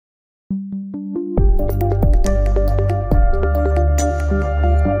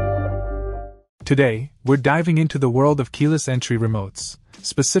Today, we're diving into the world of keyless entry remotes,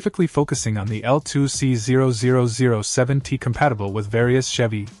 specifically focusing on the L2C0007T compatible with various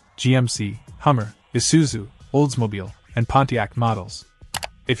Chevy, GMC, Hummer, Isuzu, Oldsmobile, and Pontiac models.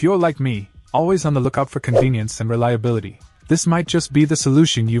 If you're like me, always on the lookout for convenience and reliability, this might just be the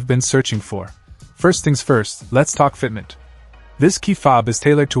solution you've been searching for. First things first, let's talk fitment. This key fob is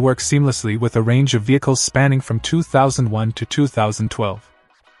tailored to work seamlessly with a range of vehicles spanning from 2001 to 2012.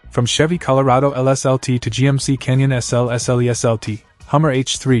 From Chevy Colorado LSLT to GMC Canyon SL SLE-SLT, Hummer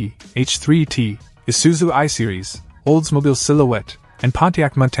H3, H3T, Isuzu I-Series, Oldsmobile Silhouette, and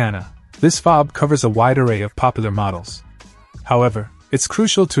Pontiac Montana, this fob covers a wide array of popular models. However, it's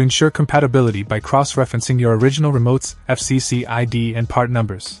crucial to ensure compatibility by cross-referencing your original remote's FCC ID and part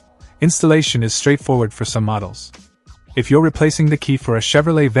numbers. Installation is straightforward for some models. If you're replacing the key for a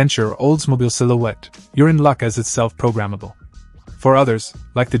Chevrolet Venture or Oldsmobile Silhouette, you're in luck as it's self-programmable. For others,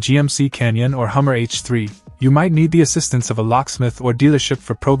 like the GMC Canyon or Hummer H3, you might need the assistance of a locksmith or dealership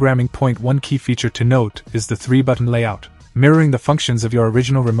for programming. One key feature to note is the 3-button layout, mirroring the functions of your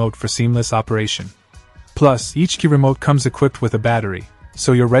original remote for seamless operation. Plus, each key remote comes equipped with a battery,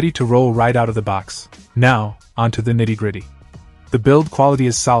 so you're ready to roll right out of the box. Now, onto the nitty-gritty. The build quality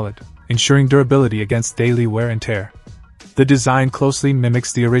is solid, ensuring durability against daily wear and tear. The design closely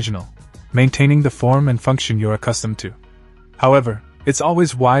mimics the original, maintaining the form and function you're accustomed to. However, it's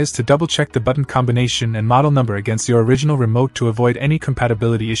always wise to double-check the button combination and model number against your original remote to avoid any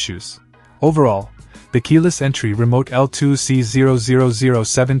compatibility issues. Overall, the keyless entry remote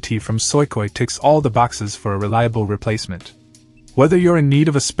L2C0007T from Soikoi ticks all the boxes for a reliable replacement. Whether you're in need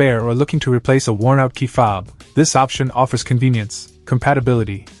of a spare or looking to replace a worn-out key fob, this option offers convenience,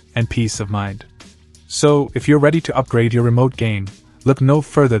 compatibility, and peace of mind. So, if you're ready to upgrade your remote game, look no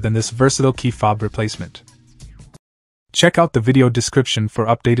further than this versatile key fob replacement. Check out the video description for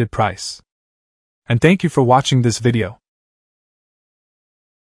updated price. And thank you for watching this video.